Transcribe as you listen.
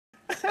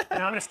Now I'm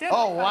going to stand.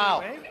 Oh,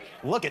 wow.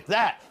 Look at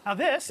that. Now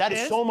this That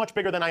is so much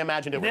bigger than I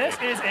imagined it would be. This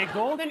is a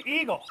golden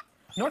eagle,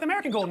 North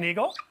American golden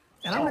eagle.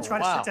 And I'm going to try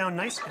to sit down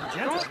nice and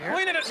gentle here.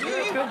 Point it at me. You're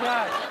a good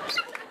guy.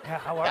 Yeah,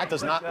 how are you? That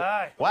does Good not.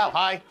 guy. Wow,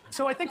 hi.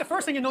 So I think the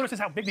first thing you notice is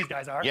how big these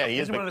guys are. Yeah, he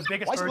is These are big. one of the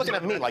biggest Why is he birds looking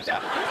at me like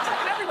that?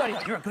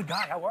 Everybody, you're a good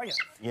guy. How are you?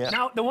 Yeah.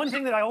 Now, the one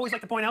thing that I always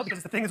like to point out,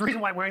 because it's the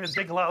reason why I'm wearing this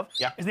big glove,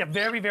 Yeah. is they have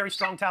very, very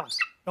strong talons.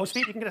 Those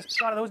feet, you can get a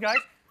shot of those guys.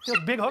 Those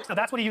big hooks. Now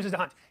that's what he uses to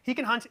hunt. He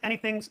can hunt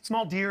anything,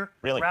 small deer,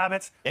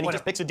 rabbits. And he whatever.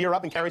 just picks a deer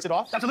up and carries it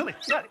off? Absolutely.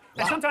 Yeah. Wow.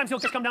 And sometimes he'll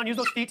just come down, use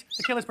those feet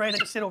to kill his prey, and then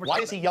just sit over. Why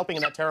is he yelping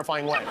in that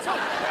terrifying way? So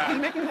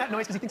he's making that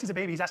noise because he thinks he's a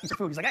baby. He's asking for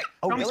food. He's like, hey,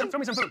 throw me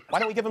some food. Why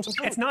don't we give him some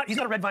food? It's not. He's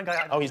not a red vine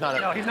guy either. Oh, he's not.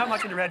 No, he's not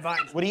much into red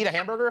vines. Would he eat a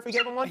hamburger if we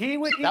gave him one? He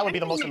would. That would be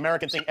the most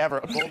American thing ever.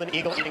 A golden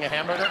eagle eating a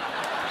hamburger.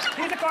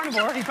 He's a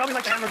carnivore. He'd probably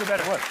like the hamburger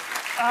better.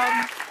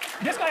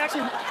 This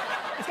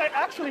guy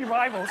actually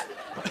rivals.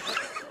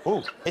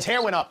 Ooh, his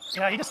hair went up.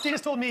 Yeah, he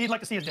just told me he'd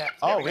like to see his dad.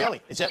 Oh,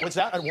 really? Was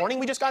that a warning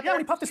we just got there? Yeah,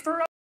 when he puffed his fur out.